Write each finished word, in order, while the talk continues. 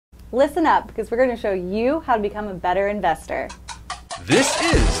Listen up, because we're going to show you how to become a better investor. This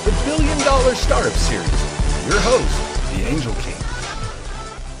is the $1 Billion Startup Series. Your host, the Angel King.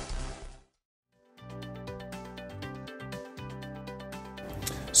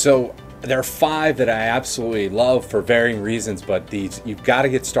 So there are 5 that I absolutely love for varying reasons, but you've got to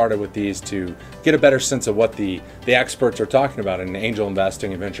get started with these to get a better sense of what the experts are talking about in angel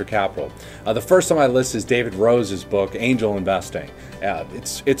investing and venture capital. The first on my list is David Rose's book, Angel Investing.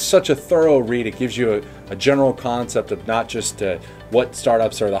 It's such a thorough read. It gives you a general concept of not just what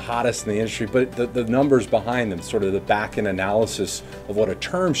startups are the hottest in the industry, but the numbers behind them, sort of the back-end analysis of what a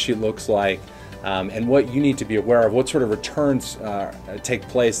term sheet looks like. And what you need to be aware of, what sort of returns take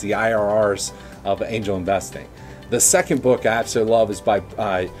place, the IRRs of angel investing. The second book I absolutely love is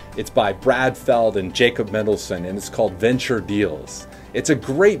by Brad Feld and Jacob Mendelson, and it's called Venture Deals. It's a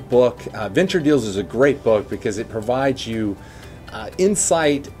great book. Venture Deals is a great book because it provides you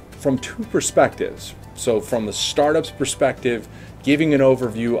insight from 2 perspectives. So from the startup's perspective, giving an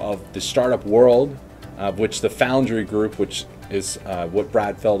overview of the startup world, which the Foundry Group, which is what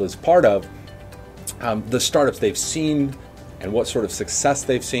Brad Feld is part of, the startups they've seen and what sort of success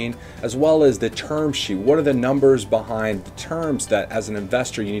they've seen, as well as the term sheet. What are the numbers behind the terms that as an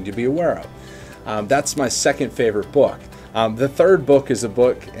investor you need to be aware of? That's my second favorite book. The third book is a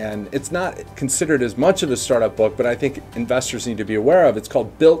book, and it's not considered as much of a startup book, but I think investors need to be aware of. It's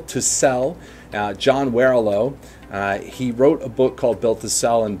called Built to Sell. John Warrillow, he wrote a book called Built to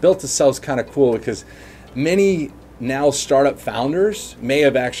Sell, and Built to Sell is kind of cool because many now startup founders may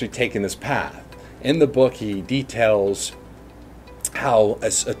have actually taken this path. In the book, he details how a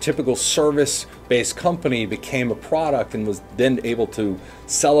typical service-based company became a product and was then able to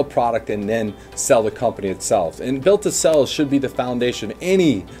sell a product and then sell the company itself. And Built to Sell should be the foundation of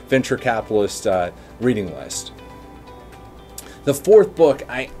any venture capitalist reading list. The fourth book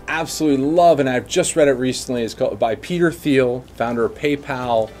I absolutely love, and I've just read it recently, is called by Peter Thiel, founder of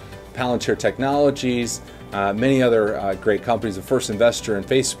PayPal, Palantir Technologies, many other great companies, the first investor in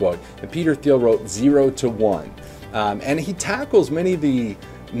Facebook. And Peter Thiel wrote 0 to 1. And he tackles many of the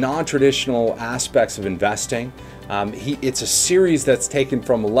non-traditional aspects of investing. It's a series that's taken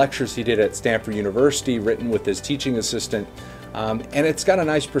from lectures he did at Stanford University, written with his teaching assistant. And it's got a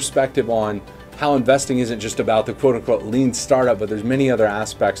nice perspective on how investing isn't just about the quote-unquote lean startup, but there's many other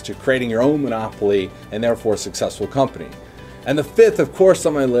aspects to creating your own monopoly and therefore a successful company. And the fifth, of course,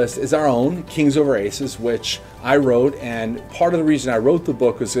 on my list is our own Kings Over Aces, which I wrote. And part of the reason I wrote the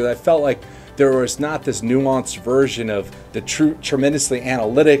book was that I felt like there was not this nuanced version of the tremendously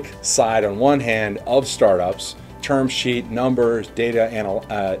analytic side on one hand of startups, term sheet, numbers, data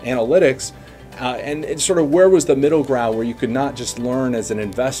analytics, and it's sort of where was the middle ground where you could not just learn as an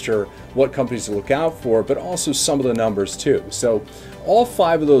investor what companies to look out for, but also some of the numbers too. So all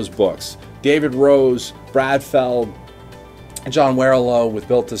 5 of those books, David Rose, Brad Feld, John Warrillow with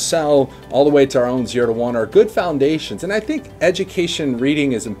Built to Sell, all the way to our own 0 to 1 are good foundations. And I think education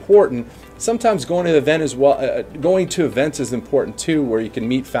reading is important. Sometimes going to events is important too, where you can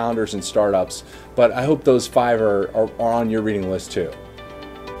meet founders and startups. But I hope those 5 are on your reading list too.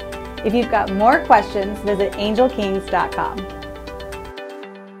 If you've got more questions, visit angelkings.com.